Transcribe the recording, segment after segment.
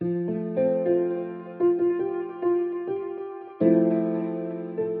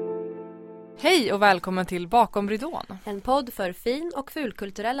Hej och välkommen till Bakom ridån. En podd för fin- och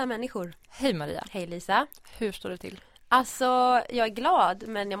fulkulturella människor. Hej Maria. Hej Lisa. Hur står det till? Alltså, jag är glad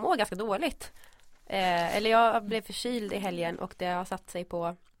men jag mår ganska dåligt. Jag blev förkyld i helgen och det har satt sig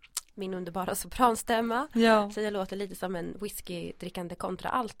på min underbara sopranstämma. Ja. Så jag låter lite som en whiskydrickande kontra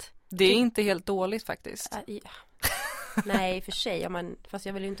allt. Det är inte helt dåligt faktiskt. Nej, för sig. Fast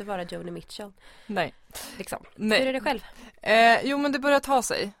jag vill ju inte vara Joni Mitchell. Nej. Liksom. Nej. Hur är det själv? Jo, men det börjar ta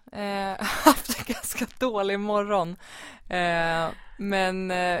sig. Haft en ganska dålig morgon. Men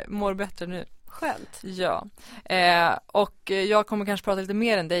mår bättre nu. Skönt. Ja. Och jag kommer kanske prata lite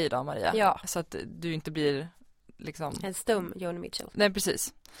mer än dig idag, Maria. Ja. Så att du inte blir liksom... En stum Joni Mitchell. Nej,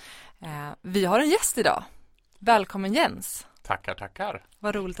 precis. Vi har en gäst idag. Välkommen Jens. Tackar.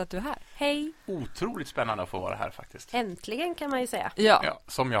 Vad roligt att du är här. Hej. Otroligt spännande att få vara här faktiskt. Äntligen kan man ju säga. Ja.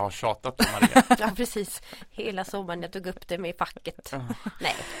 Som jag har tjatat om, Maria. Ja, precis. Hela sommaren jag tog upp det med facket.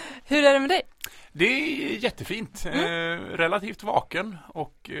 Nej. Hur är det med dig? Det är jättefint. Relativt vaken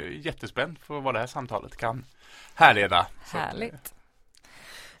och jättespänd på vad det här samtalet kan härleda. Härligt.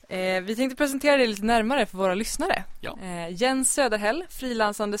 Vi tänkte presentera dig lite närmare för våra lyssnare. Ja. Jens Söderhäll,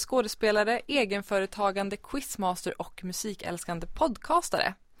 frilansande skådespelare, egenföretagande, quizmaster och musikälskande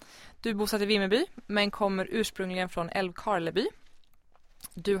podcastare. Du är bosatt i Vimmerby men kommer ursprungligen från Älvkarleby.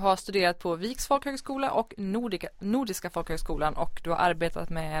 Du har studerat på Viks folkhögskola och Nordiska folkhögskolan och du har arbetat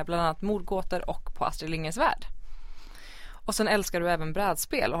med bland annat Mordgåtor och på Astrid Lindgrens Värld. Och sen älskar du även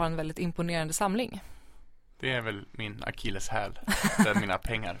brädspel och har en väldigt imponerande samling. Det är väl min akilleshäl där mina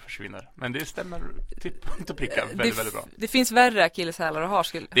pengar försvinner. Men det stämmer till punkt och pricka väldigt bra. Det finns värre akilleshälar att ha.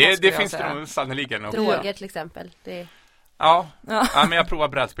 Det finns det nog sannoliken. Droger till exempel. Ja, men jag provar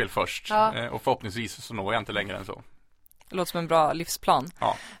brädspel först. Ja. Och förhoppningsvis så når jag inte längre än så. Det låter som en bra livsplan.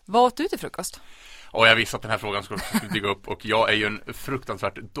 Ja. Vad åt du till frukost? Och jag visste att den här frågan skulle dyka upp. Och jag är ju en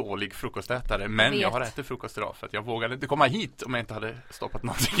fruktansvärt dålig frukostätare. Men jag har ätit frukost idag för att jag vågade inte komma hit om jag inte hade stoppat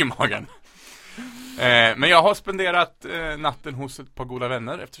någonting i magen. Men jag har spenderat natten hos ett par goda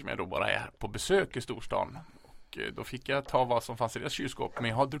vänner eftersom jag då bara är på besök i storstan. Och då fick jag ta vad som fanns i deras kylskåp. Men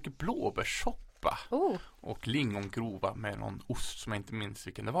jag har druckit blåbärssoppa och lingongrova med någon ost som jag inte minns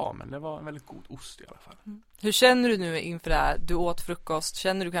vilken det var. Men det var en väldigt god ost i alla fall. Hur känner du nu inför det här? Du åt frukost.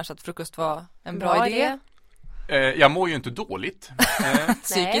 Känner du kanske att frukost var en bra idé? Jag mår ju inte dåligt.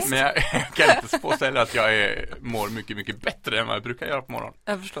 Psykiskt. Men jag kan inte påställa att jag mår mycket, mycket bättre än vad jag brukar göra på morgonen.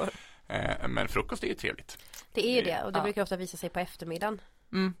 Jag förstår. Men frukost är ju trevligt. Det är ju det och det brukar ofta visa sig på eftermiddagen.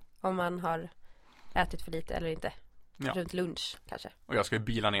 Om man har ätit för lite eller inte. Ja. Runt lunch kanske. Och jag ska ju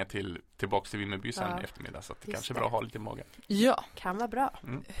bila ner tillbaks till Vimmerby sen i eftermiddag. Så att det kanske är bra att ha lite i magen. Ja. Kan vara bra.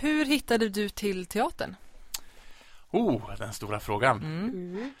 Hur hittade du till teatern? Den stora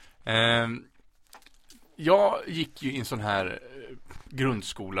frågan. Jag gick ju i en sån här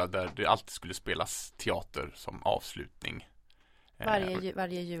grundskola där det alltid skulle spelas teater som avslutning.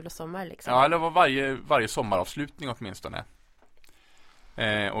 Varje jul och sommar liksom. Ja, det var varje sommaravslutning åtminstone.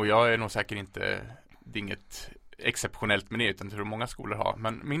 Och jag är nog säkert inte, det är inget exceptionellt med det utan det tror många skolor har.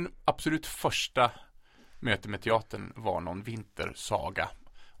 Men min absolut första möte med teatern var någon vintersaga.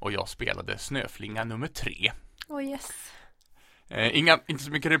 Och jag spelade Snöflinga nummer 3. Yes. Inte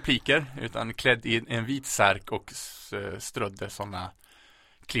så mycket repliker utan klädd i en vit särk och strödde sådana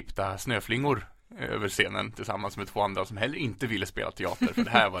klippta snöflingor över scenen tillsammans med 2 andra som heller inte ville spela teater för det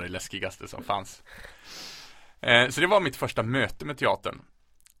här var det läskigaste som fanns. Så det var mitt första möte med teatern.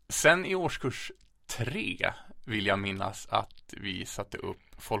 Sen i årskurs 3 vill jag minnas att vi satte upp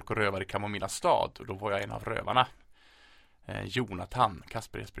Folk och rövare i Kamomilla stad och då var jag en av rövarna. Jonathan,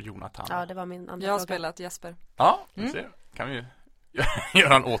 Kasper Jesper Jonathan. Ja, det var min andra Jag har fråga. spelat Jesper. Ja, kan vi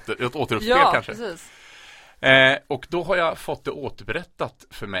göra ett återuppspel kanske. Precis. Och då har jag fått det återberättat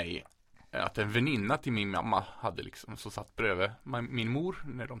för mig att en väninna till min mamma hade liksom så satt bredvid min mor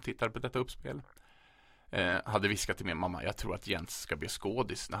när de tittade på detta uppspel. Hade viskat till min mamma, jag tror att Jens ska bli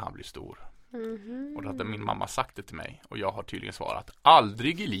skådis när han blir stor. Och då hade min mamma sagt det till mig och jag har tydligen svarat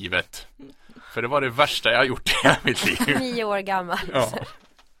aldrig i livet. För det var det värsta jag har gjort i hela mitt liv. 9 år gammal. Ja.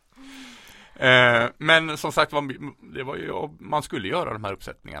 Men som sagt det var ju, man skulle göra de här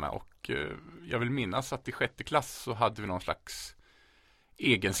uppsättningarna och jag vill minnas att i 6:e klass så hade vi någon slags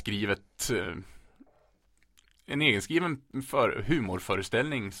en egenskriven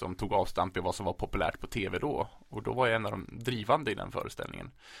humorföreställning som tog avstamp i vad som var populärt på tv då. Och då var jag en av de drivande i den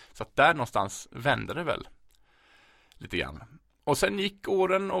föreställningen. Så att där någonstans vände det väl lite grann. Och sen gick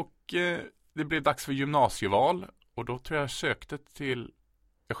åren och det blev dags för gymnasieval. Och då tror jag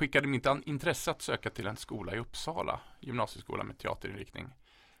skickade mitt intresse att söka till en skola i Uppsala. Gymnasieskola med teaterinriktning.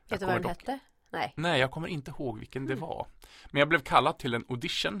 Vet du vad den hette? Nej, jag kommer inte ihåg vilken det var. Men jag blev kallad till en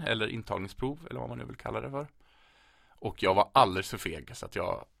audition eller intagningsprov eller vad man nu vill kalla det för. Och jag var alldeles för feg så att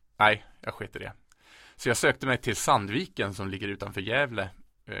jag sket i det. Så jag sökte mig till Sandviken som ligger utanför Gävle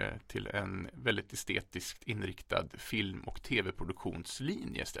till en väldigt estetiskt inriktad film- och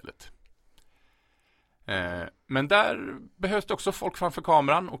tv-produktionslinje istället. Men där behövs det också folk framför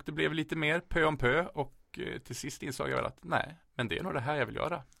kameran och det blev lite mer pö om pö och till sist insåg jag väl att nej, men det är nog det här jag vill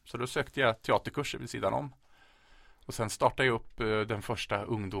göra. Så då sökte jag teaterkurser vid sidan om. Och sen startade jag upp den första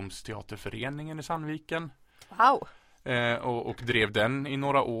ungdomsteaterföreningen i Sandviken. Wow! Och drev den i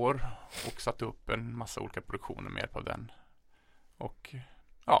några år och satte upp en massa olika produktioner med hjälp av den. Och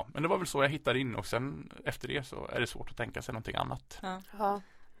ja, men det var väl så jag hittade in och sen efter det så är det svårt att tänka sig någonting annat. Ja.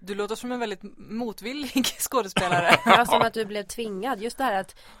 Du låter som en väldigt motvillig skådespelare. Ja, som att du blev tvingad. Just det här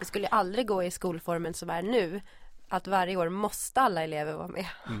att det skulle aldrig gå i skolformen som är nu. Att varje år måste alla elever vara med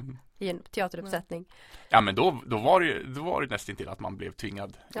i en teateruppsättning. Ja, men då var det nästan till att man blev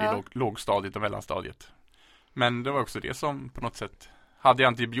tvingad i lågstadiet och mellanstadiet. Men det var också det som på något sätt, hade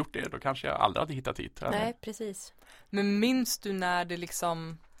jag inte gjort det då kanske jag aldrig hade hittat hit. Nej, precis. Men minns du när det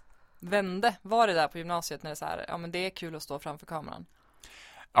liksom vände? Var det där på gymnasiet när det så här, ja men det är kul att stå framför kameran?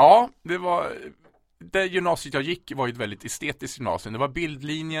 Ja, det gymnasiet jag gick var ett väldigt estetiskt gymnasium. Det var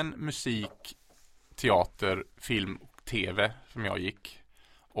bildlinjen, musik, teater, film och tv som jag gick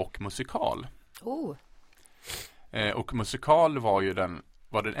och musikal. Och musikal var ju den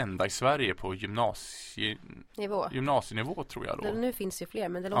enda i Sverige på gymnasienivå tror jag då. Nu finns ju fler,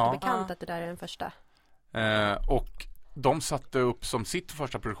 men det låter bekant att det där är den första. Och de satte upp, som sitt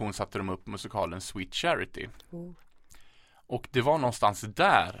första produktion satte de upp musikalen Sweet Charity. Och det var någonstans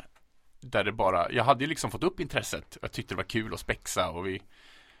där det bara, jag hade ju liksom fått upp intresset. Jag tyckte det var kul att spexa och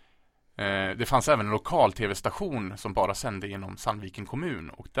det fanns även en lokal tv-station som bara sände genom Sandviken kommun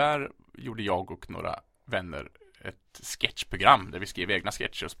och där gjorde jag och några vänner ett sketchprogram där vi skrev egna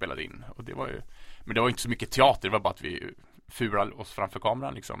sketcher och spelade in. Och men det var inte så mycket teater, det var bara att vi fulade oss framför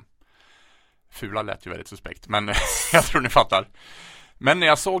kameran liksom. Fula lät ju väldigt suspekt, men jag tror ni fattar. Men när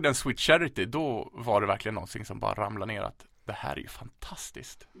jag såg den Sweet Charity, då var det verkligen någonting som bara ramlade ner att det här är ju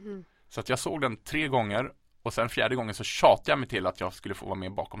fantastiskt. Så att jag såg den 3 gånger och sen 4:e gången så tjatade jag mig till att jag skulle få vara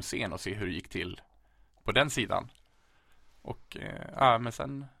med bakom scen och se hur det gick till på den sidan. Och men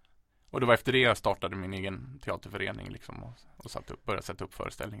sen, och det var efter det jag startade min egen teaterförening liksom och började sätta upp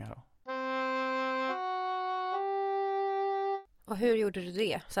föreställningar då. Och hur gjorde du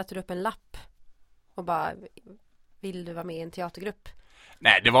det? Satte du upp en lapp och bara, vill du vara med i en teatergrupp?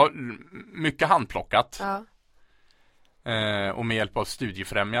 Nej, det var mycket handplockat. Ja. Och med hjälp av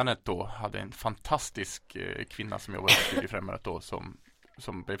Studiefrämjandet då hade en fantastisk kvinna som jobbade på Studiefrämjandet då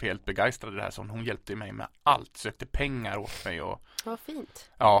som blev helt begeistrad i det här. Så hon hjälpte mig med allt, sökte pengar åt mig. Vad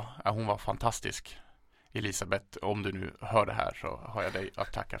fint. Ja, hon var fantastisk. Elisabeth, om du nu hör det här så har jag dig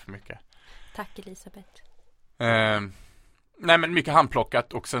att tacka för mycket. Tack Elisabeth. Nej, men mycket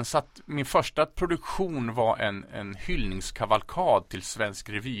handplockat och sen min första produktion var en hyllningskavalkad till svensk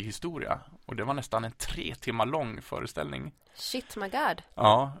revyhistoria och det var nästan en 3 timmar lång föreställning. Shit my god.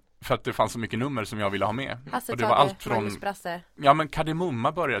 Ja, för att det fanns så mycket nummer som jag ville ha med. Hasse och det var allt från Magnus Brasse. Ja, men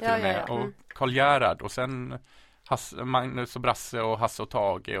Kardemumma började till och med och Karl Gerhard och sen Magnus och Brasse och Hasse och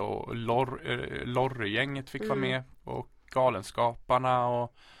Tage och Lorry-gänget fick vara med och Galenskaparna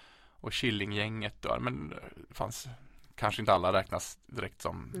och Killinggänget då. Men det fanns kanske inte alla räknas direkt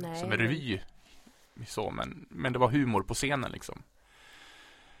som en revy så, men det var humor på scenen liksom.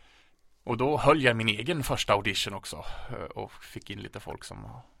 Och då höll jag min egen första audition också och fick in lite folk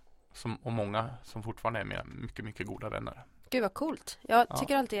och många som fortfarande är med, mycket, mycket goda vänner. Gud vad coolt. Jag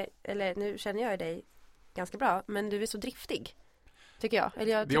tycker alltid, eller nu känner jag dig ganska bra, men du är så driftig. Tycker jag.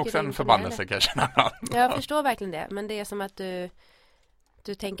 Eller jag det är också en förbannelse kan jag känna. Jag förstår verkligen det, men det är som att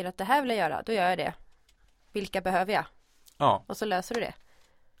du tänker att det här vill jag göra, då gör jag det. Vilka behöver jag? Ja. Och så löser du det.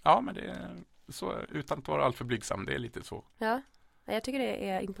 Ja, men det är så utan att vara alltför blygsam, det är lite så. Ja, jag tycker det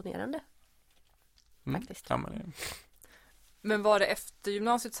är imponerande. Faktiskt. Ja, Men var det efter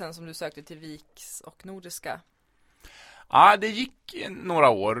gymnasiet sen som du sökte till Viks och Nordiska? Ja, det gick några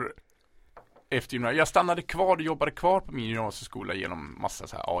år efter gymnasiet. Jag stannade kvar och jobbade kvar på min gymnasieskola genom massa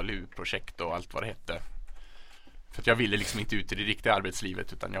så här ALU-projekt och allt vad det hette. För att jag ville liksom inte ut i det riktiga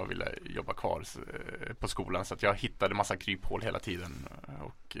arbetslivet utan jag ville jobba kvar på skolan. Så att jag hittade massa kryphål hela tiden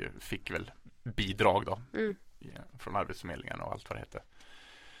och fick väl bidrag då från Arbetsförmedlingen och allt vad det hette.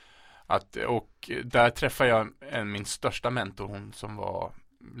 Och där träffade jag min största mentor, hon som var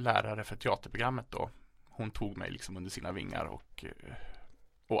lärare för teaterprogrammet då. Hon tog mig liksom under sina vingar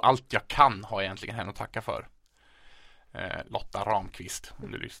och allt jag kan har egentligen henne att tacka för. Lotta Ramqvist,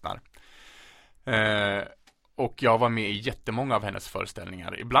 om du lyssnar. Och jag var med i jättemånga av hennes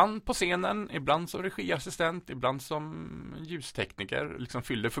föreställningar. Ibland på scenen, ibland som regiassistent, ibland som ljustekniker. Liksom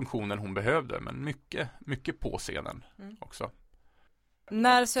fyllde funktionen hon behövde, men mycket på scenen också.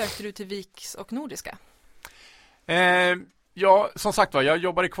 När sökte du till Viks och Nordiska? Ja, som sagt var, jag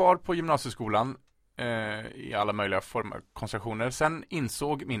jobbade kvar på gymnasieskolan i alla möjliga former koncentrationer. Sen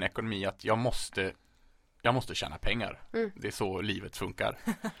insåg min ekonomi att jag måste tjäna pengar. Det är så livet funkar.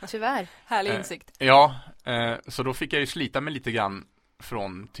 Tyvärr. Härlig insikt. Ja, så då fick jag ju slita mig lite grann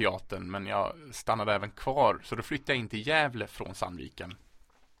från teatern, men jag stannade även kvar. Så då flyttade jag in till Gävle från Sandviken,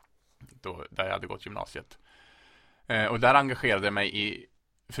 där jag hade gått gymnasiet. Och där engagerade jag mig i,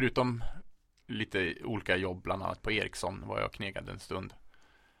 förutom lite olika jobb, bland annat på Ericsson var jag knegad en stund.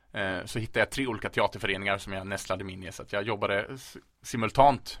 Så hittade jag 3 olika teaterföreningar som jag nästlade mig in i. Så att jag jobbade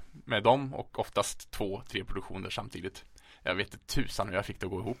simultant med dem och oftast 2-3 produktioner samtidigt. Jag vet inte tusan hur jag fick det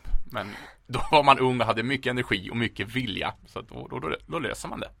att gå ihop. Men då var man ung och hade mycket energi och mycket vilja. Så att då löser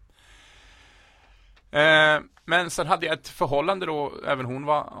man det. Men sen hade jag ett förhållande då. Även hon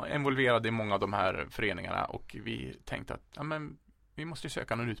var involverad i många av de här föreningarna. Och vi tänkte att vi måste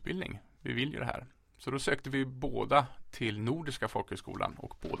söka någon utbildning. Vi vill ju det här. Så då sökte vi båda till Nordiska folkhögskolan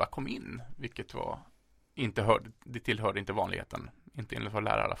och båda kom in, vilket det tillhörde inte vanligheten, inte enligt vår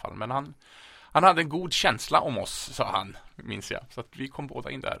lärare i alla fall, men han hade en god känsla om oss, sa han, minns jag, så att vi kom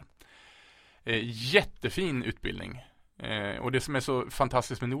båda in där. Jättefin utbildning, och det som är så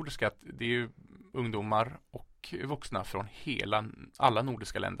fantastiskt med Nordiska att det är ju ungdomar och vuxna från alla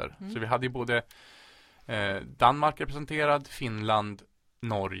nordiska länder. Så vi hade ju både Danmark representerad, Finland,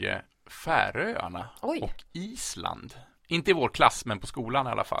 Norge, Färöarna och Island. Inte i vår klass, men på skolan i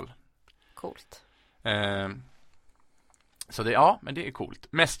alla fall. Coolt. Så men det är coolt.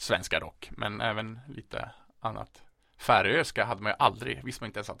 Mest svenska dock, men även lite annat. Färöiska hade man ju aldrig, visste man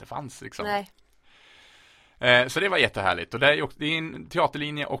inte ens att det fanns. Liksom. Nej. Så det var jättehärligt. Och det är en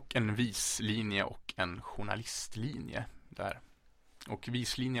teaterlinje och en vislinje och en journalistlinje där. Och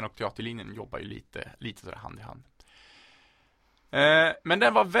vislinjen och teaterlinjen jobbar ju lite sådär hand i hand. Men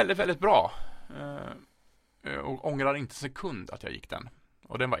den var väldigt, väldigt bra. Och ångrar inte en sekund att jag gick den.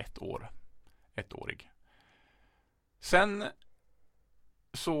 Och den var 1-årig. Sen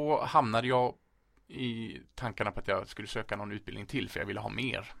så hamnade jag i tankarna på att jag skulle söka någon utbildning till, för jag ville ha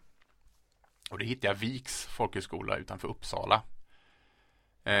mer. Och det hittade jag Viks folkhögskola utanför Uppsala.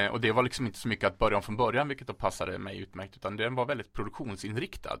 Och det var liksom inte så mycket att börja om från början, vilket då passade mig utmärkt, utan den var väldigt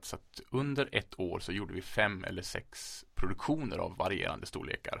produktionsinriktad. Så att under 1 år så gjorde vi 5 eller 6 produktioner av varierande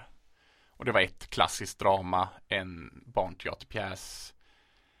storlekar. Och det var ett klassiskt drama, en barnteaterpjäs,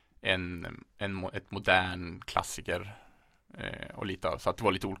 ett modern klassiker och lite, så att det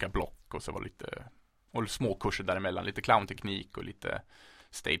var lite olika block och så var lite och små kurser däremellan, lite clownteknik och lite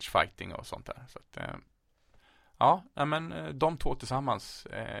stagefighting och sånt där. Så att, men de 2 tillsammans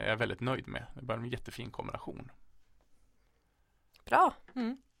är jag väldigt nöjd med. Det var en jättefin kombination. Bra.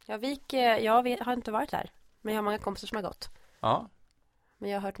 Jag har inte varit där, men jag har många kompisar som har gått. Ja. Men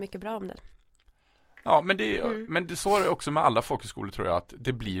jag har hört mycket bra om det. Ja, men det så är det också med alla folkhögskolor, tror jag, att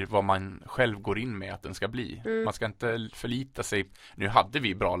det blir vad man själv går in med att den ska bli. Man ska inte förlita sig. Nu hade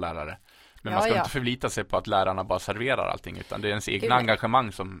vi bra lärare, men man ska inte förlita sig på att lärarna bara serverar allting, utan det är ens egna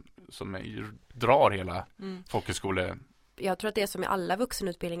engagemang som drar hela folkhögskole. Jag tror att det är som i alla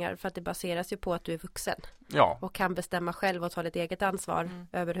vuxenutbildningar, för att det baseras ju på att du är vuxen. Ja. Och kan bestämma själv och ta ditt eget ansvar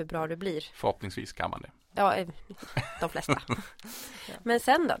över hur bra du blir. Förhoppningsvis kan man det. Ja, de flesta. Men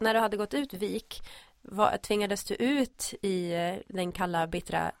sen då, när du hade gått ut Vik, tvingades du ut i den kalla,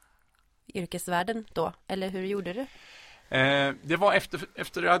 bittra yrkesvärlden då? Eller hur gjorde du? Det var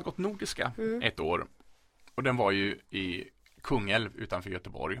efter jag hade gått Nordiska 1 år. Och den var ju i Kungälv utanför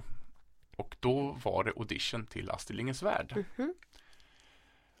Göteborg. Och då var det audition till Astrid Lindgrens Värld.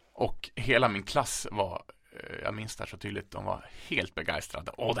 Och hela min klass var, jag minns det så tydligt, de var helt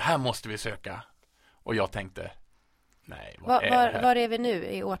begeistrade. Det här måste vi söka. Och jag tänkte, nej, vad är det här? Var är vi nu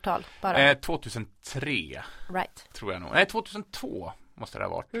i årtal? Bara? 2003. Right. Tror jag nog. Nej, 2002 måste det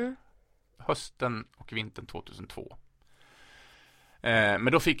ha varit. Hösten och vintern 2002.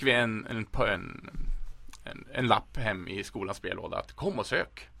 Men då fick vi en lapp hem i skolans spellåda att kom och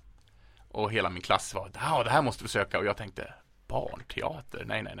sök. Och hela min klass var, det här måste vi söka. Och jag tänkte, barnteater?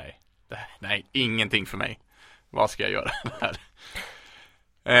 Nej, ingenting för mig. Vad ska jag göra här?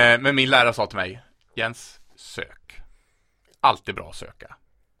 Men min lärare sa till mig, Jens, sök. Allt är bra att söka.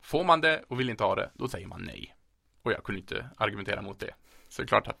 Får man det och vill inte ha det, då säger man nej. Och jag kunde inte argumentera mot det. Så det är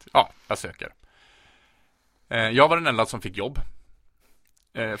klart att, jag söker. Jag var den enda som fick jobb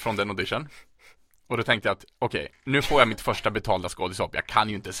från den audition. Och då tänkte jag att, okej, nu får jag mitt första betalda skådisjobb. Jag kan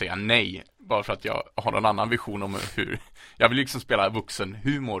ju inte säga nej bara för att jag har en annan vision om hur jag vill liksom spela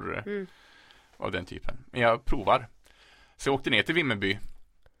vuxenhumor av den typen. Men jag provar. Så jag åkte ner till Vimmerby,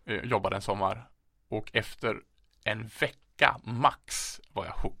 jobbade en sommar och efter en vecka max var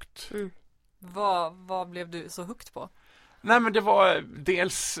jag hooked. Vad blev du så hooked på? Nej, men det var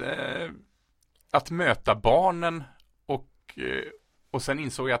dels att möta barnen och sen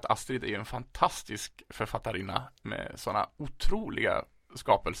insåg jag att Astrid är en fantastisk författarinna med sådana otroliga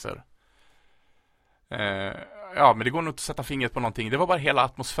skapelser. Ja, men det går nog att sätta fingret på någonting. Det var bara hela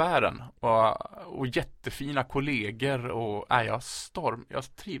atmosfären och jättefina kollegor och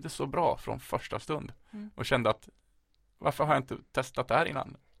jag trivdes så bra från första stund och kände att varför har jag inte testat det här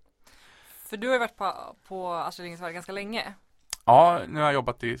innan? För du har ju varit på Astrid Lindgrens Värld ganska länge. Ja, nu har jag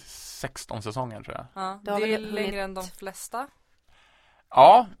jobbat i 16 säsonger tror jag. Ja, det är längre än de flesta.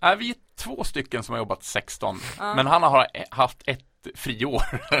 Ja, vi är 2 stycken som har jobbat 16. Men han har haft ett friår.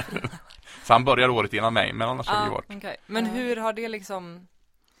 Så han började året innan mig, men annars har vi varit. Okay. Men hur har det liksom...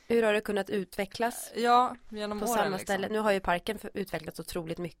 Hur har det kunnat utvecklas? Ja, genom på åren samma liksom. ställe. Nu har ju parken utvecklats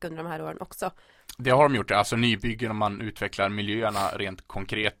otroligt mycket under de här åren också. Det har de gjort, alltså nybyggen och man utvecklar miljöerna rent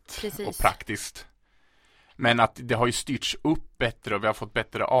konkret. Precis. Och praktiskt. Men att det har ju styrts upp bättre och vi har fått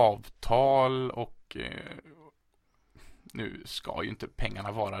bättre avtal och nu ska ju inte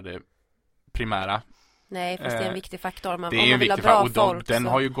pengarna vara det primära. Nej, fast det är en viktig faktor. Det är om man en vill ha viktig bra faktor och folk, den så...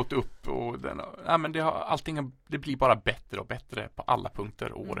 har ju gått upp och men det blir bara bättre och bättre på alla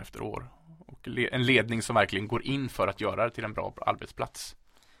punkter år efter år. Och en ledning som verkligen går in för att göra det till en bra arbetsplats.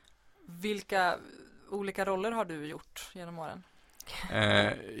 Vilka olika roller har du gjort genom åren?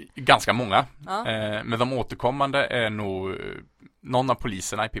 Ganska många. Men de återkommande är nog någon av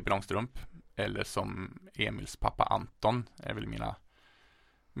poliserna i Pippi Långstrump eller som Emils pappa Anton är väl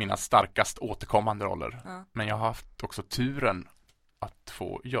mina starkast återkommande roller. Men jag har haft också turen att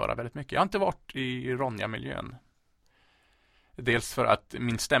få göra väldigt mycket. Jag har inte varit i Ronja-miljön. Dels för att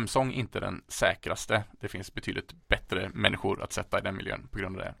min stämsång inte är den säkraste. Det finns betydligt bättre människor att sätta i den miljön på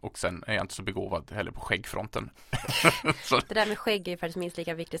grund av det. Och sen är jag inte så begåvad heller på skäggfronten. Så. Det där med skägg är faktiskt minst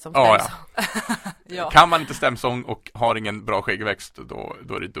lika viktigt som stämsång. Ja. Kan man inte stämsång och har ingen bra skäggväxt då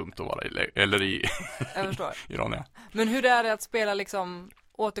är det dumt att vara i Ronja. Men hur är det att spela liksom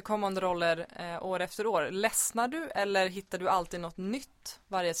återkommande roller år efter år? Ledsnar du eller hittar du alltid något nytt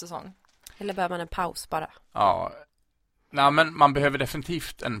varje säsong? Eller behöver man en paus bara? Ja. Nej, men man behöver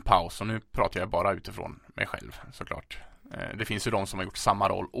definitivt en paus och nu pratar jag bara utifrån mig själv såklart. Det finns ju de som har gjort samma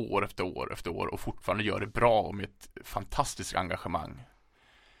roll år efter år efter år och fortfarande gör det bra och med ett fantastiskt engagemang.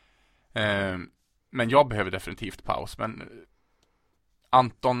 Men jag behöver definitivt paus. Men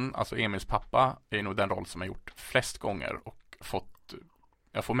Anton, alltså Emils pappa, är nog den roll som jag gjort flest gånger och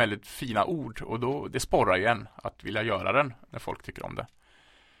jag får väldigt fina ord och det sporrar ju en att vilja göra den när folk tycker om det.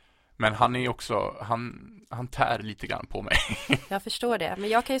 Men han är också, han tär lite grann på mig. Jag förstår det. Men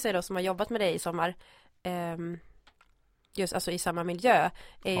jag kan ju säga då som har jobbat med dig i sommar, just alltså i samma miljö,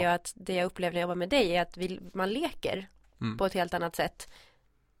 är ju att det jag upplever när jag jobbar med dig är att man leker på ett helt annat sätt.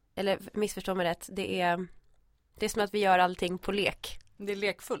 Eller missförstå mig rätt, det är som att vi gör allting på lek. Det är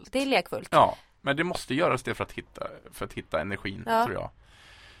lekfullt. Det är lekfullt. Ja, men det måste göras det för att hitta energin, tror jag.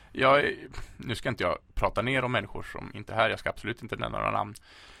 Nu ska inte jag prata ner om människor som inte är här, jag ska absolut inte nämna några namn.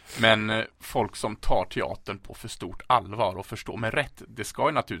 Men folk som tar teatern på för stort allvar och förstår med rätt, det ska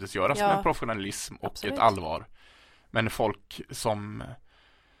ju naturligtvis göras med professionalism och ett allvar. Men folk som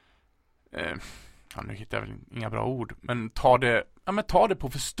nu hittar jag väl inga bra ord, men tar det på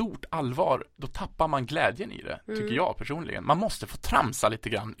för stort allvar, då tappar man glädjen i det, tycker jag personligen. Man måste få tramsa lite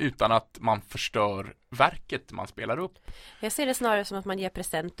grann utan att man förstör verket man spelar upp. Jag ser det snarare som att man ger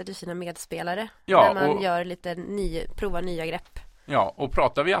presenter till sina medspelare när man gör lite provar nya grepp. Ja, och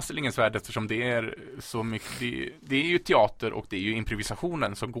pratar vi Astrid Lindgrens Värld, eftersom det är så mycket, det är ju teater och det är ju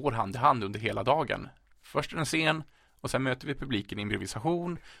improvisationen som går hand i hand under hela dagen. Först är det en scen och sen möter vi publiken i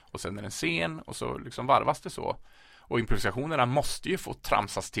improvisation och sen är det en scen och så liksom varvas det så. Och improvisationerna måste ju få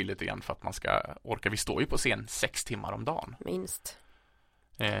tramsas till lite grann för att man ska orka. Vi står ju på scen 6 timmar om dagen. Minst.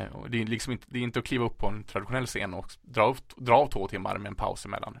 Och det är liksom inte att kliva upp på en traditionell scen och dra av 2 timmar med en paus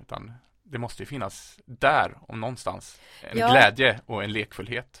emellan, utan det måste ju finnas där om någonstans en glädje och en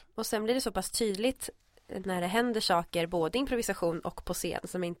lekfullhet. Och sen blir det så pass tydligt när det händer saker både improvisation och på scen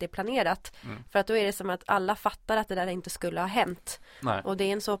som inte är planerat. För att då är det som att alla fattar att det där inte skulle ha hänt. Nej. Och det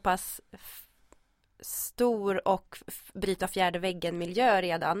är en så pass stor och bryta fjärde väggen miljö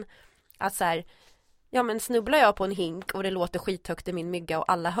redan att så här, men snubblar jag på en hink och det låter skithögt i min mygga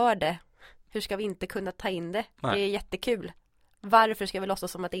och alla hör det, hur ska vi inte kunna ta in det? Nej. Det är jättekul. Varför ska vi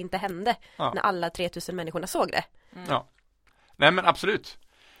låtsas som att det inte hände när alla 3000 människorna såg det? Ja. Nej, men absolut.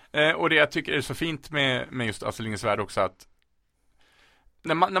 Och det jag tycker är så fint med just Astrid Lindgrens Värld också att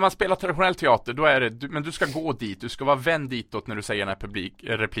när man spelar traditionell teater, då är det, men du ska gå dit, du ska vara vänd ditåt när du säger den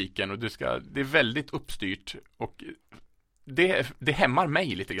här repliken och det är väldigt uppstyrt och det hämmar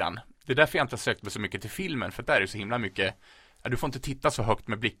mig lite grann. Det är därför jag inte har sökt mig så mycket till filmen, för där är det så himla mycket, du får inte titta så högt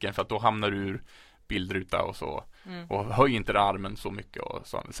med blicken för att då hamnar du ur bildruta och så. Och höj inte den armen så mycket och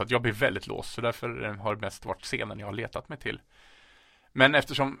så att jag blir väldigt låst, så därför har det mest varit scenen jag har letat mig till. Men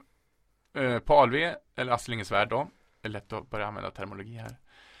eftersom på ALV, eller Astrid Lindgrens Värld då, det är lätt att börja använda terminologi här,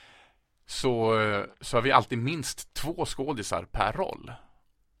 så har vi alltid minst 2 skådisar per roll.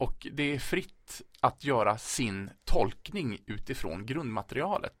 Och det är fritt att göra sin tolkning utifrån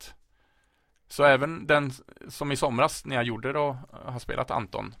grundmaterialet. Så även den som i somras när jag gjorde då har spelat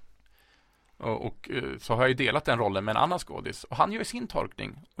Anton och så har jag ju delat den rollen med en annan skådis. Och han gör sin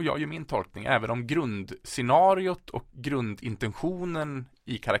tolkning och jag gör min tolkning, även om grundscenariot och grundintentionen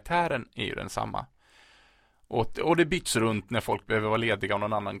i karaktären är ju densamma. Och det byts runt när folk behöver vara lediga och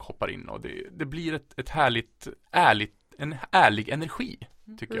någon annan hoppar in. Och det blir ett härligt, en ärlig energi,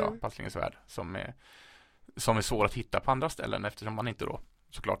 tycker jag, på Astrid Lindgrens Värld, som är svår att hitta på andra ställen eftersom man inte då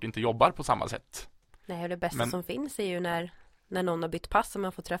såklart inte jobbar på samma sätt. Nej, och det bästa som finns är ju när någon har bytt pass och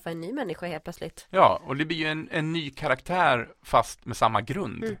man får träffa en ny människa helt plötsligt. Ja, och det blir ju en ny karaktär fast med samma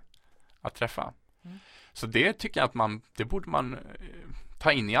grund att träffa. Så det tycker jag att det borde man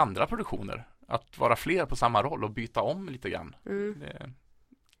ta in i andra produktioner. Att vara fler på samma roll och byta om lite grann.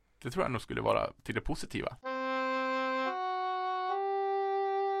 Det tror jag nog skulle vara till det positiva.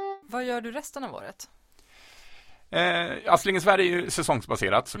 Vad gör du resten av året? Astrid Lindgrens Värld är ju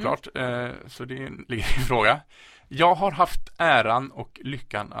säsongsbaserat såklart. Så det ligger i fråga. Jag har haft äran och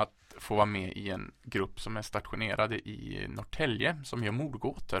lyckan att få vara med i en grupp som är stationerade i Norrtälje som gör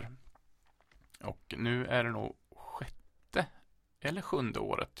mordgåtor. Och nu är det nog 6:e eller 7:e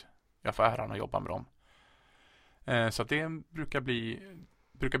året jag får äran att jobba med dem. Så att det brukar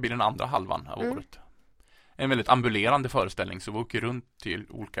bli den andra halvan av året. En väldigt ambulerande föreställning, så vi åker runt till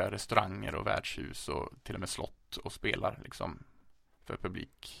olika restauranger och värdshus och till och med slott och spelar liksom för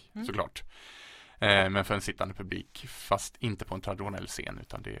publik såklart. Men för en sittande publik, fast inte på en traditionell scen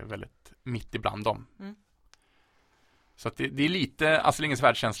utan det är väldigt mitt ibland dem. Så att det är lite Astrid Lindgrens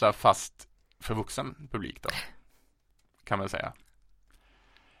Värld-känsla fast för vuxen publik då, kan man säga.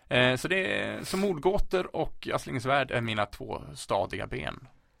 Så mordgåtor och Astrid Lindgrens Värld är mina 2 stadiga ben.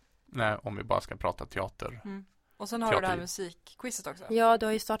 Om vi bara ska prata teater. Och sen har du det här musikquizet också. Ja, du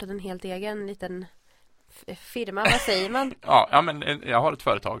har ju startat en helt egen liten firma, vad säger man? Ja, men jag har ett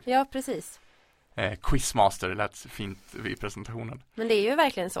företag. Ja, precis. Quizmaster, det lät fint vid presentationen. Men det är ju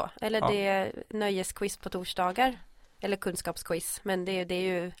verkligen så. Eller det är nöjesquiz på torsdagar. Eller kunskapsquiz. Men det är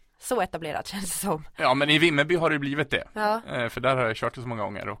ju så etablerat, känns det som. Ja, men i Vimmerby har det blivit det. Ja. För där har jag kört det så många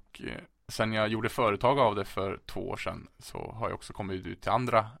gånger. Och sen jag gjorde företag av det för 2 år sedan så har jag också kommit ut till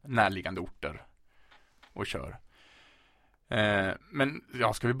andra närliggande orter och kör. Men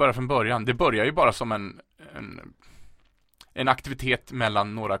ska vi börja från början? Det börjar ju bara som en aktivitet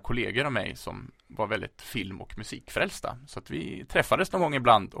mellan några kollegor och mig som var väldigt film- och musikfrälsta. Så att vi träffades någon gång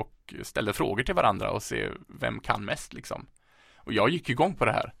ibland och ställde frågor till varandra och se vem kan mest liksom. Och jag gick igång på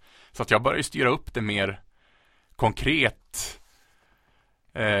det här. Så att jag började styra upp det mer konkret.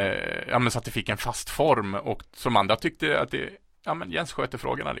 Så att det fick en fast form. Och som andra tyckte att Jens sköter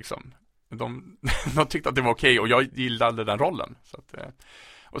frågorna liksom. De tyckte att det var okej och jag gillade den rollen. Så att,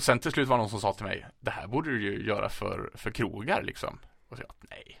 och sen till slut var någon som sa till mig, det här borde du ju göra för krogar liksom. Och så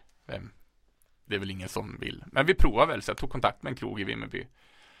nej, det är väl ingen som vill. Men vi provar väl, så jag tog kontakt med en krog i Vimmerby.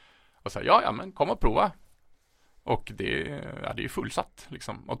 Och sa, ja men kom och prova. Och det är ju fullsatt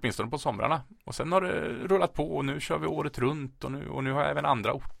liksom, åtminstone på somrarna. Och sen har det rullat på och nu kör vi året runt och nu har jag även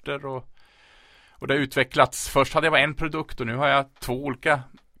andra orter och det har utvecklats. Först hade jag bara en produkt och nu har jag 2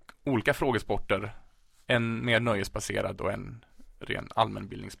 olika frågesporter. En mer nöjesbaserad och en ren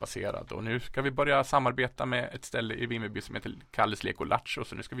allmänbildningsbaserad. Och nu ska vi börja samarbeta med ett ställe i Vimmerby som heter Kalles Lek och Lattjo.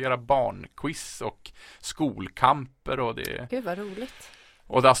 Så nu ska vi göra barnquiz och skolkamper och det. Gud vad roligt.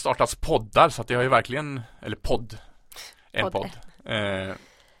 Och det har startats poddar så att det har ju verkligen, eller podd.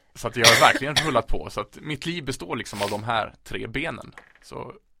 Så att det har verkligen rullat på. Så att mitt liv består liksom av de här 3 benen.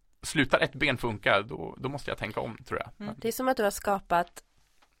 Så slutar ett ben funka, då måste jag tänka om, tror jag. Det är som att du har skapat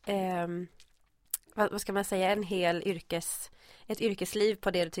vad ska man säga, ett yrkesliv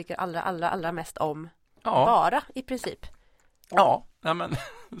på det du tycker allra mest om. Ja. Bara i princip. Ja, men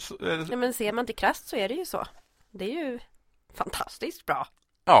men ser man till krasst så är det ju så. Det är ju fantastiskt bra.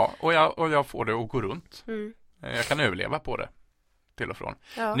 Ja, och jag får det att gå runt. Jag kan överleva på det till och från.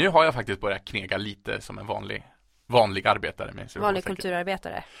 Ja. Nu har jag faktiskt börjat knega lite som en vanlig arbetare. Vanlig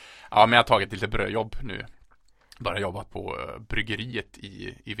kulturarbetare. Ja, men jag har tagit lite brödjobb nu. Bara jobbat på bryggeriet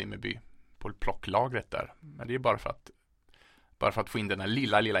i Vimmerby. På plocklagret där. Men det är bara för att få in den här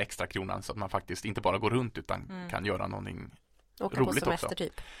lilla extra kronan så att man faktiskt inte bara går runt utan kan göra någonting roligt på semester, också.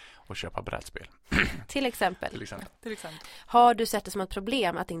 Typ. Och köpa brädspel. Till exempel. Till exempel. Har du sett det som ett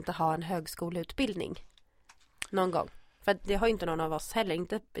problem att inte ha en högskoleutbildning? Någon gång? För det har ju inte någon av oss heller.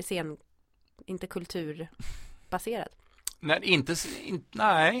 Inte kulturbaserad.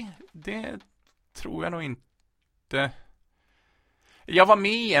 Nej, det tror jag nog inte. Jag var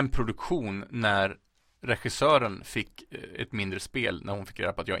med i en produktion när regissören fick ett mindre spel när hon fick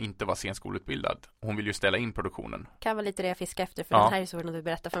reda på att jag inte var scenskoleutbildad. Hon ville ju ställa in produktionen. Kan vara lite det jag fiskar efter för den här historien du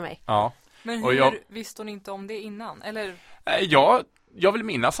berättar för mig. Ja. Men hur visste hon inte om det innan? Eller? Jag vill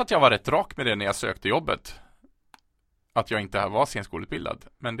minnas att jag var rätt rak med det när jag sökte jobbet. Att jag inte var scenskoleutbildad.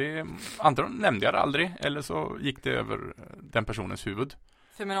 Men det antagligen nämnde jag det aldrig. Eller så gick det över den personens huvud.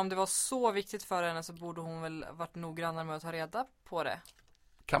 Men om det var så viktigt för henne så borde hon väl varit noggrannare med att ta reda på det.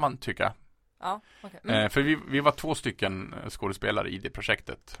 Kan man tycka. Ja, okay. För vi var 2 stycken skådespelare i det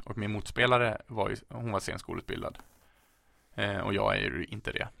projektet. Och min motspelare hon var scenskoleutbildad. Och jag är ju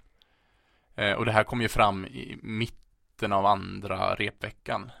inte det. Och det här kom ju fram i mitten av andra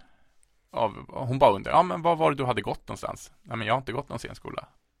repveckan. Hon bara undrade, men vad var det du hade gått någonstans? Nej, men jag har inte gått någon scenskola.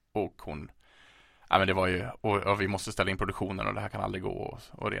 Och hon, men det var ju, och vi måste ställa in produktionen och det här kan aldrig gå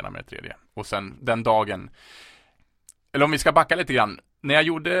och rena med det tredje. Och sen den dagen, eller om vi ska backa lite grann, när jag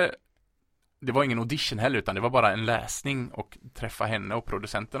gjorde, det var ingen audition heller utan det var bara en läsning och träffa henne och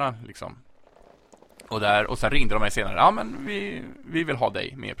producenterna liksom. Och sen ringde de mig senare, men vi vill ha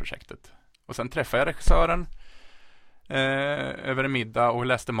dig med i projektet. Och sen träffade jag regissören över en middag och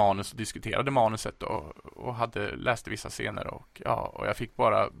läste manus och diskuterade manuset och läste vissa scener och jag fick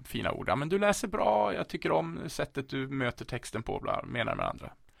bara fina ord. Ja, men du läser bra, jag tycker om sättet du möter texten på, bla, menar med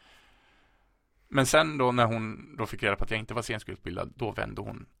andra. Men sen då när hon då fick reda på att jag inte var scenskoleutbildad, då vände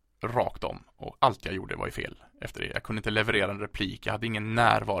hon rakt om och allt jag gjorde var ju fel efter det. Jag kunde inte leverera en replik, jag hade ingen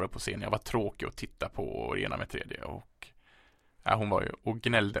närvaro på scenen, jag var tråkig att titta på och ena med tredje och hon var ju och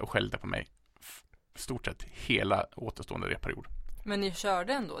gnällde och skällde på mig stort sett hela återstående reperiod. Men ni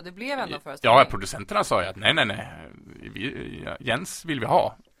körde ändå? Det blev ändå föreställning? Ja, producenterna sa ju att nej. Jens vill vi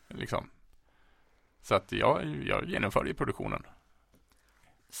ha. Liksom. Så att jag genomförde i produktionen.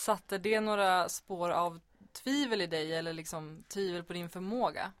 Satte det några spår av tvivel i dig eller liksom tvivel på din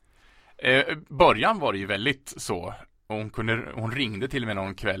förmåga? Början var det ju väldigt så. Och hon ringde till mig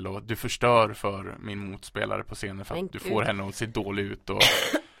någon kväll och du förstör för min motspelare på scenen för att du får henne att se dålig ut och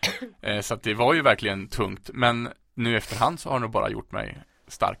så att det var ju verkligen tungt. Men nu efterhand så har det bara gjort mig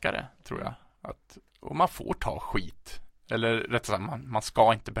starkare, tror jag. Och man får ta skit. Eller rätt sagt, man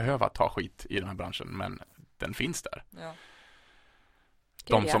ska inte behöva ta skit i den här branschen, men den finns där. Ja.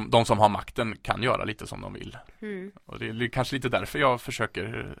 De som har makten kan göra lite som de vill. Och det är kanske lite därför jag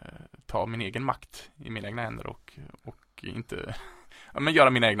försöker ta min egen makt i mina egna händer och inte men göra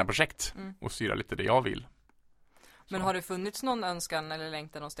mina egna projekt och styra lite det jag vill. Men har det funnits någon önskan eller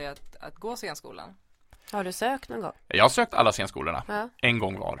längtan hos dig att gå scenskolan? Har du sökt någon gång? Jag har sökt alla scenskolorna. En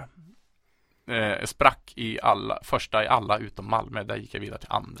gång var. Sprack första i alla utom Malmö. Där gick jag vidare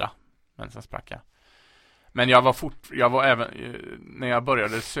till andra. Men sen sprack jag. Men jag var även när jag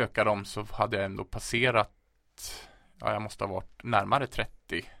började söka dem så hade jag ändå passerat jag måste ha varit närmare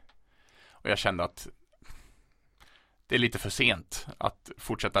 30. Och jag kände att det är lite för sent att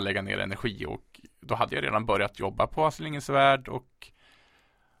fortsätta lägga ner energi och då hade jag redan börjat jobba på Astrid Värld och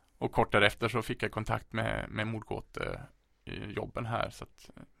kort därefter så fick jag kontakt med Mordgåte-jobben här. Så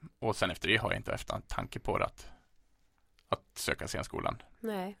och sen efter det har jag inte haft en tanke på det att söka scenskolan.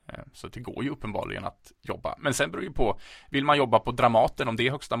 Nej. Så det går ju uppenbarligen att jobba. Men sen beror ju på, vill man jobba på Dramaten, om det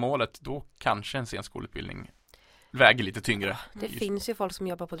är högsta målet, då kanske en scenskoleutbildning väger lite tyngre. Det finns ju folk som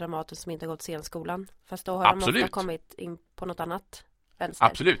jobbar på Dramaten som inte har gått scenskolan. Fast då har de ofta kommit in på något annat vänster.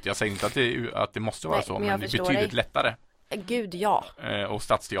 Absolut, jag säger inte att det måste vara så, men det är betydligt lättare. Gud, ja. Och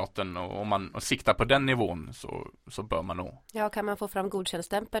Stadsteatern, och om man siktar på den nivån så bör man nog. Ja, kan man få fram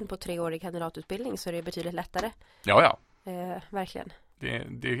godkännstämpeln på 3-årig kandidatutbildning så är det betydligt lättare. Ja. Verkligen.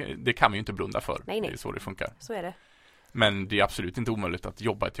 Det kan vi ju inte blunda för. Nej. Det är så det funkar. Så är det. Men det är absolut inte omöjligt att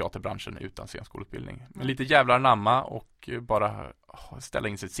jobba i teaterbranschen utan scenskoleutbildning. Men lite jävlar namma och bara ställa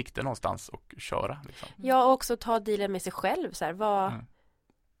in sitt sikte någonstans och köra. Liksom. Ja, och också ta dealen med sig själv. Så här,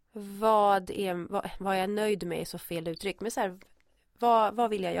 vad är jag nöjd med är så fel uttryck. Men så här, vad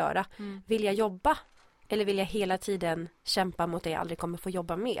vill jag göra? Vill jag jobba? Eller vill jag hela tiden kämpa mot det jag aldrig kommer få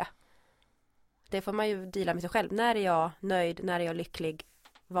jobba med? Det får man ju deala med sig själv. När är jag nöjd? När är jag lycklig?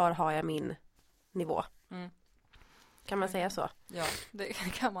 Var har jag min nivå? Kan man säga så? Ja, det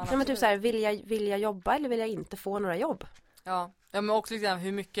kan man. Ja, men typ så här, vill jag jobba eller vill jag inte få några jobb? Ja, men också liksom,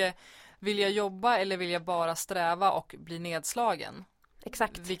 hur mycket vill jag jobba eller vill jag bara sträva och bli nedslagen?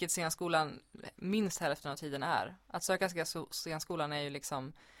 Exakt. Vilket scenskolan minst hälften av tiden är. Att söka scenskolan är ju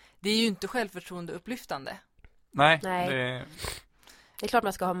liksom, det är ju inte självförtroendeupplyftande. Nej. Det är klart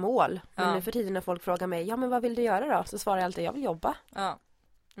man ska ha mål. Men Ja. nu för tiden när folk frågar mig, ja men vad vill du göra då? Så svarar jag alltid, jag vill jobba. Ja.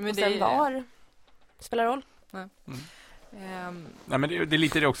 Men Och sen var, spelar roll. Nej, men det är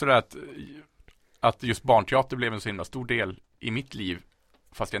lite det också där att just barnteater blev en så himla stor del i mitt liv,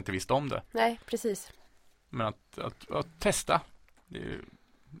 fast jag inte visste om det. Nej, precis. Men att testa.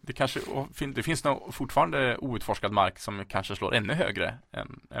 Det kanske, det finns nog fortfarande outforskad mark som kanske slår ännu högre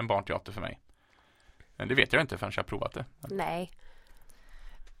än barnteater för mig. Men det vet jag inte förrän jag har provat det. Nej.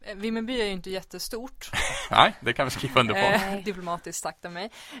 Vimmerby är ju inte jättestort. Nej, det kan vi skriva under på. Diplomatiskt sagt av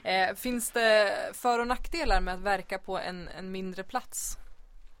mig. Finns det för- och nackdelar med att verka på en mindre plats?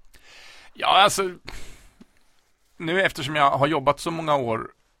 Ja, alltså nu eftersom jag har jobbat så många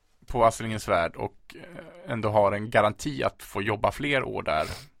år på Astrid Lindgrens Värld och ändå har en garanti att få jobba fler år där,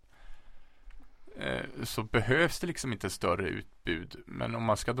 så behövs det liksom inte större utbud. Men om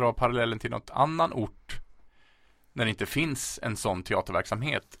man ska dra parallellen till något annan ort när det inte finns en sån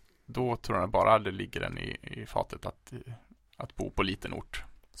teaterverksamhet, då tror jag bara det ligger den i fatet att bo på liten ort.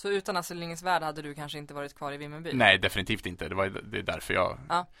 Så utan Astrid Lindgrens Värld hade du kanske inte varit kvar i Vimmerby? Nej, definitivt inte. Det är därför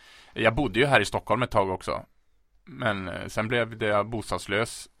jag bodde ju här i Stockholm ett tag också. Men sen blev jag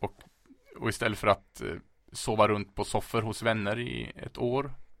bostadslös och istället för att sova runt på soffor hos vänner i 1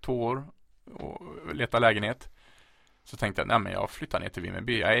 år, 2 år och leta lägenhet, så tänkte jag, nej men jag flyttar ner till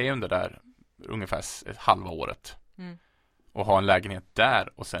Vimmerby. Jag är under där ungefär ett halva året. Och ha en lägenhet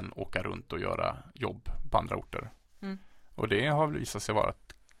där och sen åka runt och göra jobb på andra orter. Och det har visat sig vara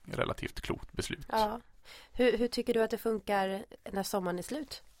ett relativt klokt beslut. Ja. Hur tycker du att det funkar när sommaren är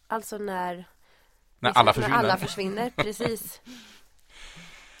slut? Alltså när alla försvinner. När alla försvinner, precis.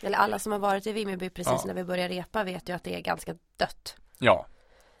 Eller alla som har varit i Vimmerby precis när vi börjar repa vet ju att det är ganska dött. Ja.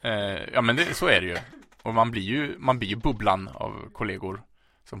 Ja, men så är det ju. Och man blir ju bubblan av kollegor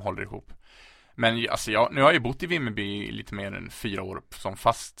som håller ihop. Men alltså nu har jag ju bott i Vimmerby lite mer än 4 år som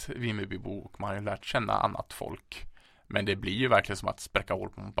fast Vimmerbybo och man har ju lärt känna annat folk. Men det blir ju verkligen som att spräcka hål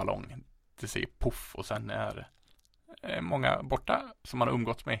på en ballong. Det säger puff och sen är många borta som man har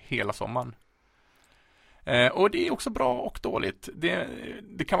umgått med hela sommaren. Och det är också bra och dåligt.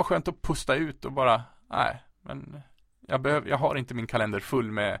 Det kan vara skönt att pusta ut och bara, nej, men jag har inte min kalender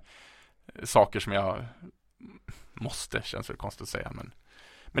full med saker som jag måste, känns det konstigt att säga,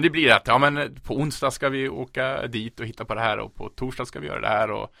 men det blir att på onsdag ska vi åka dit och hitta på det här och på torsdag ska vi göra det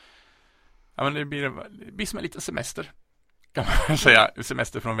här och men det blir som en liten semester, kan man säga,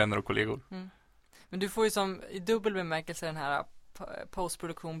 semester från vänner och kollegor. Men du får ju som i dubbel bemärkelse den här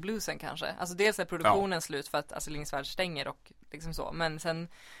postproduktion bluesen kanske. Alltså dels är produktionen slut för att Astrid Lindgrens Värld stänger och liksom så, men sen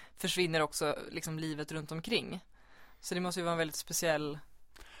försvinner också liksom livet runt omkring. Så det måste ju vara en väldigt speciell.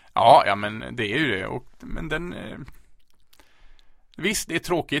 Ja, men det är ju det. Men visst, det är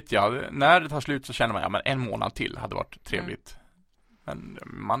tråkigt. Ja. När det tar slut så känner man, men 1 månad till hade varit trevligt. Men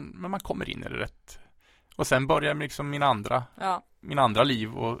man kommer in i det rätt. Och sen börjar liksom min andra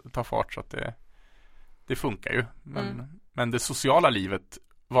liv och ta fart så att det funkar ju. Men det sociala livet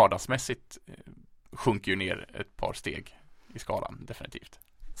vardagsmässigt sjunker ju ner ett par steg i skalan, definitivt.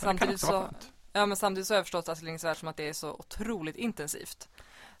 Samtidigt så har jag förstått Astrid Lindgrens Värld som att det är så otroligt intensivt.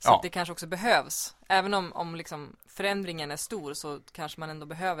 Så att det kanske också behövs. Även om liksom förändringen är stor så kanske man ändå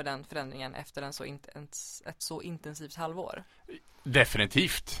behöver den förändringen efter ett så intensivt halvår.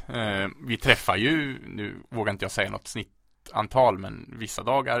 Definitivt. Vi träffar ju, nu vågar inte jag säga något snittantal, men vissa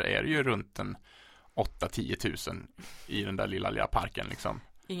dagar är det ju runt 8-10 000 i den där lilla parken liksom.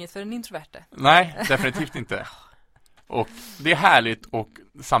 Inget för en introverte. Nej, definitivt inte. Och det är härligt och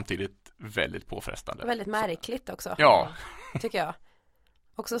samtidigt väldigt påfrestande. Väldigt märkligt också. Ja. Tycker jag.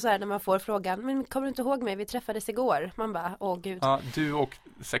 Också så här när man får frågan, men kommer du inte ihåg mig? Vi träffades igår. Man bara, åh gud. Ja, du och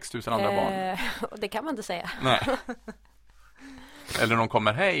 6 000 andra barn. Det kan man inte säga. Nej. Eller någon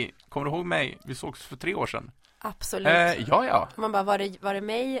kommer, hej, kommer du ihåg mig? Vi sågs för 3 år sedan. Absolut. Ja. Man bara, var det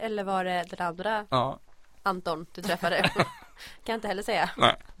mig eller var det den andra Anton du träffade? Kan inte heller säga.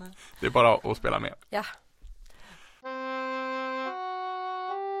 Nej, det är bara att spela med. Ja.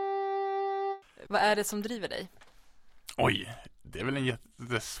 Vad är det som driver dig? Oj, det är väl en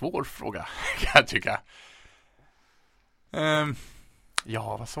jättesvår fråga, kan jag tycka.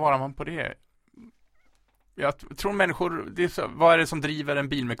 Vad svarar man på det? Jag tror människor, vad är det som driver en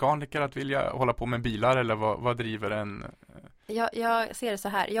bilmekaniker att vilja hålla på med bilar, eller vad driver en Jag ser det så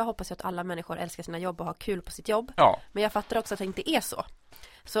här. Jag hoppas ju att alla människor älskar sina jobb och har kul på sitt jobb. Ja. Men jag fattar också att det inte är så.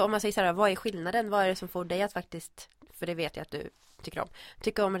 Så om man säger så här, vad är skillnaden? Vad är det som får dig att faktiskt, för det vet jag att du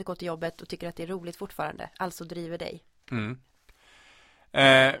tycker om att gå till jobbet och tycker att det är roligt fortfarande. Alltså driver dig.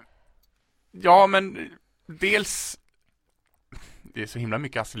 Ja, men dels, det är så himla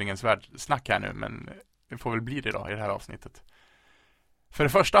mycket Astrid Lindgrens Värld-snack här nu, men det får väl bli det då i det här avsnittet. För det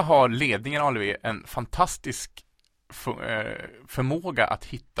första har ledningen av LV en fantastisk förmåga att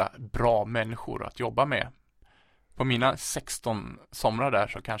hitta bra människor att jobba med. På mina 16 somrar där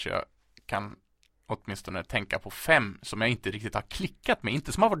så kanske jag kan åtminstone tänka på 5 som jag inte riktigt har klickat med.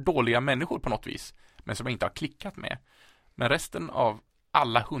 Inte som har varit dåliga människor på något vis, men som jag inte har klickat med. Men resten av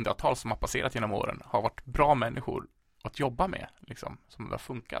alla hundratals som har passerat genom åren har varit bra människor att jobba med, liksom, som det har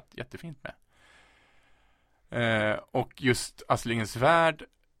funkat jättefint med. Och just Astrid Lindgrens Värld,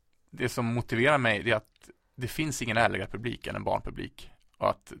 det som motiverar mig är att det finns ingen ärligare publik än en barnpublik. Och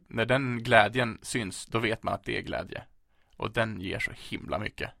att när den glädjen syns, då vet man att det är glädje. Och den ger så himla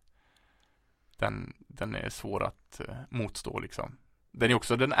mycket. Den är svår att motstå liksom. Den är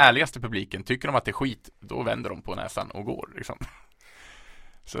också den ärligaste publiken. Tycker de att det är skit, då vänder de på näsan och går liksom.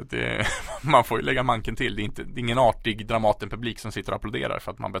 Så det, man får ju lägga manken till. Det är ingen artig Dramaten-publik som sitter och applåderar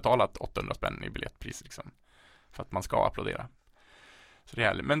för att man betalat 800 spänn i biljettpris liksom. För att man ska applådera. Så det är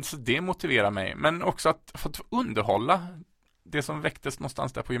härligt. Men så det motiverar mig. Men också att få underhålla det som väcktes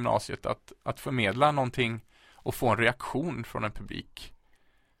någonstans där på gymnasiet. Att förmedla någonting och få en reaktion från en publik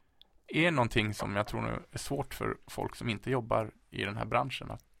är någonting som jag tror nu är svårt för folk som inte jobbar i den här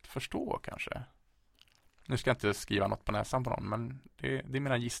branschen att förstå kanske. Nu ska jag inte skriva något på näsan på någon, men det är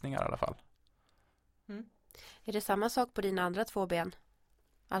mina gissningar i alla fall. Är det samma sak på dina andra 2 ben?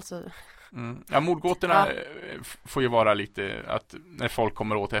 Alltså... Ja, mordgåtorna får ju vara lite att när folk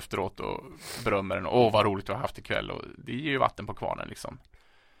kommer åt efteråt och berömmer den. Vad roligt du har haft ikväll. Och det ger ju vatten på kvarnen liksom.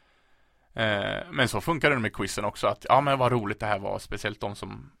 Men så funkar det med quizen också. Att men vad roligt det här var. Speciellt de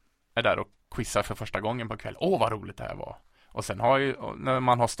som är där och quizar för första gången på kväll. Vad roligt det här var. Och sen när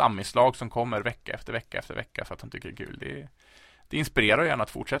man har staminslag som kommer vecka efter vecka efter vecka för att de tycker det är kul. Det inspirerar ju en att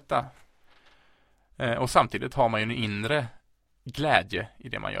fortsätta. Och samtidigt har man ju en inre glädje i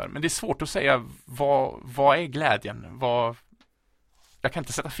det man gör. Men det är svårt att säga vad är glädjen? Jag kan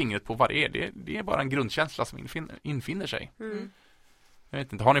inte sätta fingret på vad det är. Det är bara en grundkänsla som infinner sig. Jag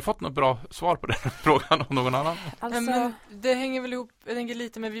vet inte, har ni fått något bra svar på den frågan av någon annan? Alltså... Men det hänger väl ihop, jag tänker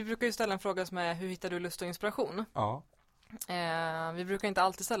lite, men vi brukar ju ställa en fråga som är hur hittar du lust och inspiration? Ja. Vi brukar inte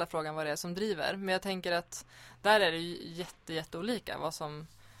alltid ställa frågan vad det är som driver, men jag tänker att där är det ju jätteolika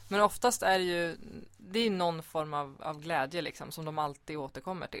men oftast är det är någon form av glädje liksom, som de alltid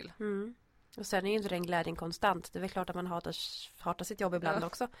återkommer till. Och sen är ju inte den glädjen konstant. Det är väl klart att man hatar sitt jobb ibland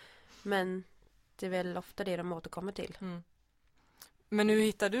också. Men det är väl ofta det de återkommer till. Men hur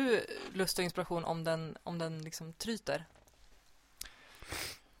hittar du lust och inspiration om den liksom tryter?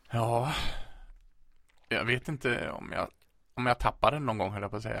 Ja, jag vet inte om jag tappar den någon gång, höll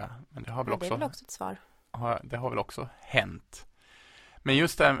jag på att säga. Men det har väl också... Det är väl också ett svar. Det har väl också hänt. Men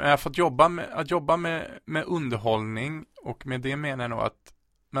just det här, jag har fått jobba med underhållning, och med det menar jag nog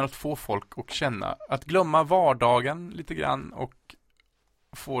att få folk att känna, att glömma vardagen lite grann och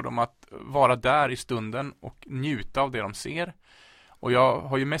få dem att vara där i stunden och njuta av det de ser. Och jag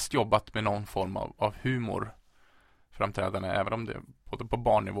har ju mest jobbat med någon form av humor framträdande, även om det är både på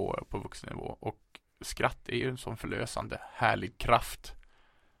barnnivå och på vuxennivå. Och skratt är ju en sån förlösande, härlig kraft.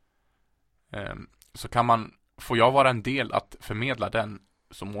 Så får jag vara en del att förmedla den,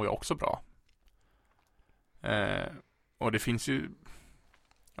 så mår jag också bra. Och det finns ju,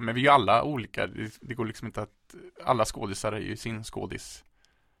 men vi är ju alla olika. Det går liksom inte att alla skådisar är ju sin skådis.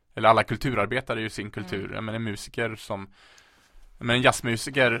 Eller alla kulturarbetare är ju sin kultur. Men en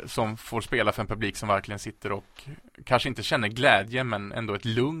jazzmusiker som får spela för en publik som verkligen sitter och kanske inte känner glädje, men ändå ett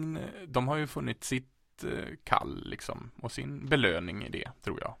lugn. De har ju funnit sitt kall liksom, och sin belöning i det,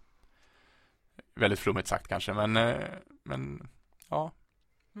 tror jag. Väldigt flummigt sagt kanske, men ja.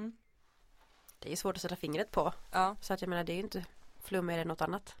 Det är svårt att sätta fingret på. Ja. Så att jag menar, det är ju inte flummigare än något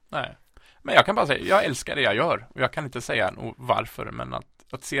annat. Nej. Men jag kan bara säga, jag älskar det jag gör. Och jag kan inte säga varför, men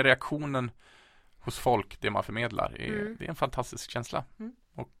att se reaktionen hos folk, det man förmedlar, det är en fantastisk känsla.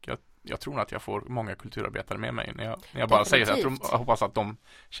 Och jag tror att jag får många kulturarbetare med mig när jag bara säger det. Jag hoppas att de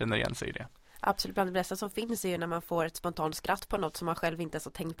känner igen sig i det. Absolut, bland det bästa som finns är ju när man får ett spontant skratt på något som man själv inte ens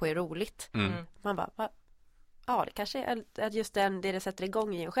har tänkt på är roligt. Man bara, ja, det kanske är just det sätter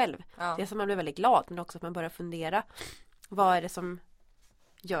igång i en själv. Ja. Det är som man blir väldigt glad, men också att man börjar fundera, vad är det som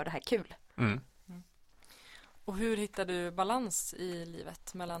gör det här kul? Och hur hittar du balans i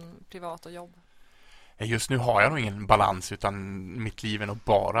livet mellan privat och jobb? Just nu har jag nog ingen balans, utan mitt liv är nog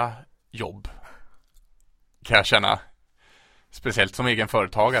bara jobb. Kan jag känna. Speciellt som egen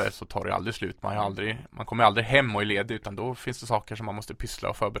företagare så tar det aldrig slut. Man kommer aldrig hem och är ledig, utan då finns det saker som man måste pyssla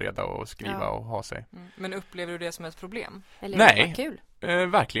och förbereda och skriva och ha sig. Men upplever du det som ett problem? Eller Nej, kul?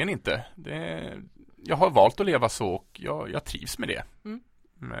 Verkligen inte. Jag har valt att leva så och jag trivs med det.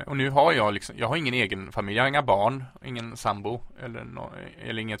 Och nu har jag har ingen egen familj. Jag har inga barn, ingen sambo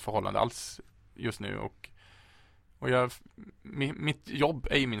eller inget förhållande alls just nu. Och mitt jobb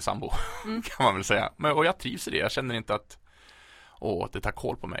är ju min sambo, kan man väl säga. Och jag trivs i det. Jag känner inte att det tar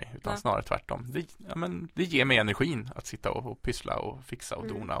kål på mig, utan snarare tvärtom. Det ger mig energin att sitta och pyssla och fixa och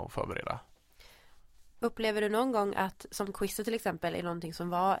dona och förbereda. Upplever du någon gång att, som quizet till exempel, är någonting som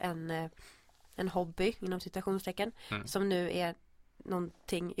var en hobby inom citationstecken, som nu är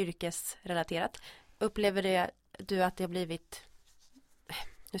någonting yrkesrelaterat? Upplever du att det har blivit,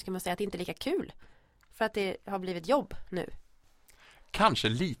 nu ska man säga, att det inte är lika kul för att det har blivit jobb nu? Kanske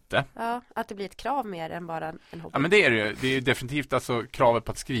lite. Ja, att det blir ett krav mer än bara en hobby. Ja, men det är det ju. Det är definitivt alltså kravet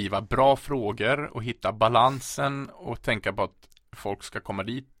på att skriva bra frågor och hitta balansen och tänka på att folk ska komma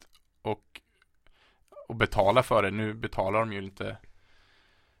dit och betala för det. Nu betalar de ju inte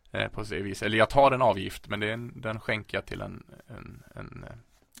på så vis. Eller jag tar en avgift, men den skänker jag till en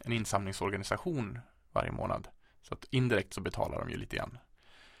insamlingsorganisation varje månad. Så att indirekt så betalar de ju lite grann.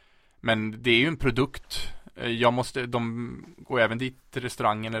 Men det är ju en produkt. De går även dit till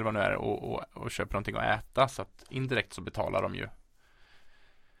restaurangen eller vad det är och köper någonting att äta, så att indirekt så betalar de ju.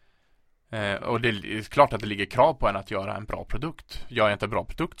 Och det är klart att det ligger krav på en att göra en bra produkt. Gör jag inte en bra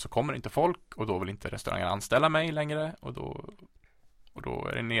produkt så kommer inte folk, och då vill inte restaurangen anställa mig längre, och då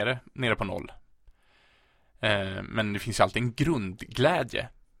är det nere på noll. Men det finns ju alltid en grundglädje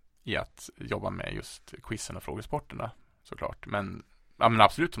i att jobba med just quizen och frågesporterna, såklart. Men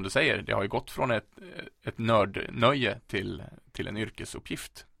absolut, som du säger, det har ju gått från ett nördnöje till en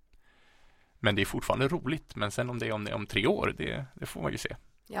yrkesuppgift. Men det är fortfarande roligt. Men sen om det är om 3 år, det får man ju se.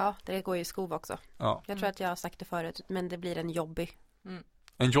 Ja, det går ju i skov också. Ja. Jag tror att jag har sagt det förut, men det blir en jobbig.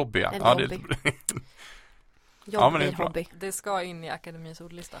 En jobbig, ja. Jobbig hobby. Det ska in i akademins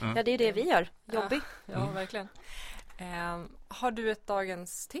ordlista. Ja, det är det vi gör. Jobbig. Ja, verkligen. Har du ett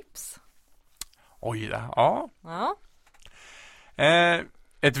dagens tips? Oj, ja.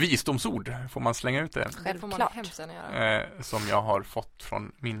 Ett visdomsord, får man slänga ut det? Det får man hemskt gärna göra. Som jag har fått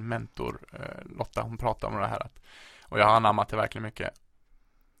från min mentor Lotta. Hon pratar om det här. Och jag har anammat det verkligen mycket.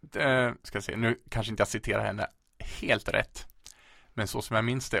 Ska se, nu kanske inte jag citerar henne helt rätt. Men så som jag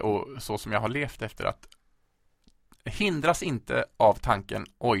minns det och så som jag har levt efter, att hindras inte av tanken,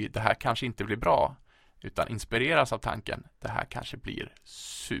 oj, det här kanske inte blir bra, utan inspireras av tanken, det här kanske blir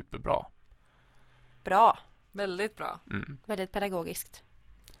superbra. Bra. Väldigt bra. Väldigt pedagogiskt.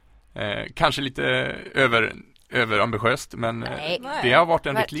 Kanske lite överambitiöst, men det har varit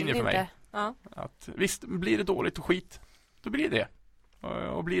en riktlinje för mig. Ja. Att, visst, blir det dåligt och skit, då blir det.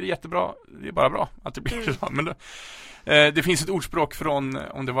 Och blir det jättebra, det är bara bra att det blir så. Men det finns ett ordspråk från,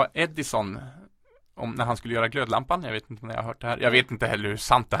 om det var Edison, när han skulle göra glödlampan. Jag vet inte om jag har hört det här. Jag vet inte heller hur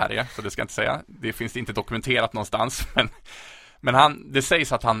sant det här är, så det ska jag inte säga. Det finns inte dokumenterat någonstans. Men det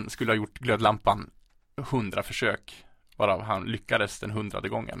sägs att han skulle ha gjort glödlampan 100 försök, varav han lyckades den 100:e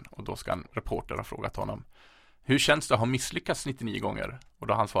gången. Och då ska en reporter ha frågat honom, hur känns det att ha misslyckats 99 gånger? Och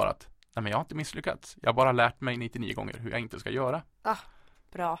då har han svarat, nej, men jag har inte misslyckats. Jag har bara lärt mig 99 gånger hur jag inte ska göra.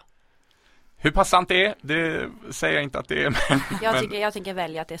 Bra. Hur pass sant det är, det säger jag inte att det är. Men jag tänker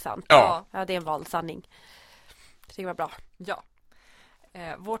välja att det är sant. Ja, det är en vald sanning. Jag tycker det var bra. Ja.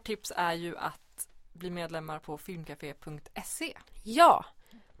 Vårt tips är ju att bli medlemmar på filmcafé.se. Ja,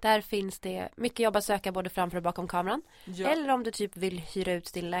 där finns det mycket jobb att söka både framför och bakom kameran. Ja. Eller om du typ vill hyra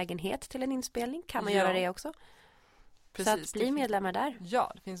ut din lägenhet till en inspelning, kan man göra det också. Precis. Så att bli medlemmar där.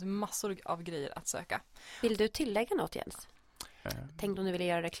 Ja, det finns massor av grejer att söka. Vill du tillägga något, Jens? Tänk om du ville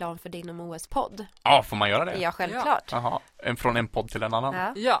göra reklam för din och Moes podd. Ja, får man göra det? Ja, självklart. Jaha, från en podd till en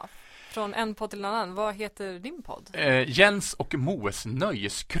annan. Ja, från en podd till en annan. Vad heter din podd? Jens och Moes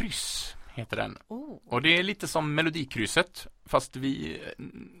nöjeskryss heter den. Och det är lite som Melodikrysset, fast vi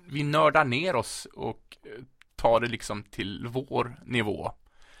nördar ner oss och tar det liksom till vår nivå.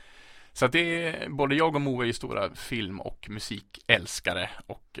 Så att det är, både jag och Moe är stora film- och musikälskare,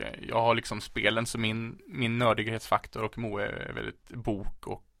 och jag har liksom spelen som min nördighetsfaktor, och Moe är väldigt bok-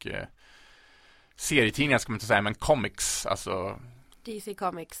 och serietidningar, ska man inte säga, men comics, alltså DC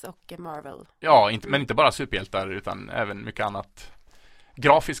Comics och Marvel. Ja, men inte bara superhjältar utan även mycket annat.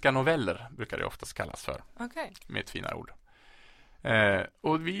 Grafiska noveller brukar det oftast kallas för. Okay. Med ett finare ord.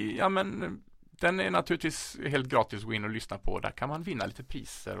 Och vi, Den är naturligtvis helt gratis att gå in och lyssna på. Där kan man vinna lite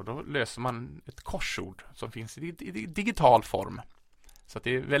priser och då löser man ett korsord som finns i digital form. Så att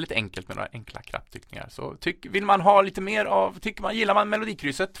det är väldigt enkelt med några enkla knapptryckningar. Så vill man ha lite mer av, gillar man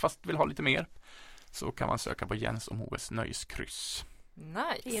melodikrysset fast vill ha lite mer, så kan man söka på Jens och Moes nöjeskryss.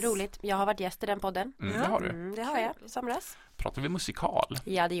 Nice. Det är roligt. Jag har varit gäst i den podden. Det har du. Det har jag, i somras. Pratar vi musikal?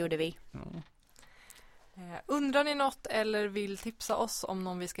 Ja, det gjorde vi. Undrar ni något eller vill tipsa oss om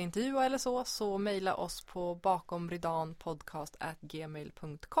någon vi ska intervjua eller så mejla oss på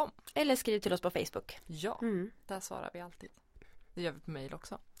bakomrydanpodcast@gmail.com. Eller skriv till oss på Facebook. Ja, där svarar vi alltid. Det gör vi på mejl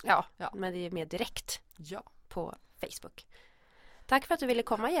också. Ja, men det är mer direkt på Facebook. Tack för att du ville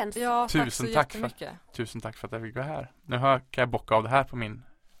komma, Jens. Ja, tusen tack för att jag fick vara här. Nu kan jag bocka av det här på min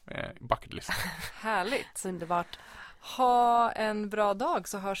bucketlist. Härligt. Underbart. Ha en bra dag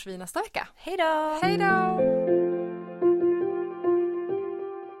så hörs vi nästa vecka. Hej då! Hej då!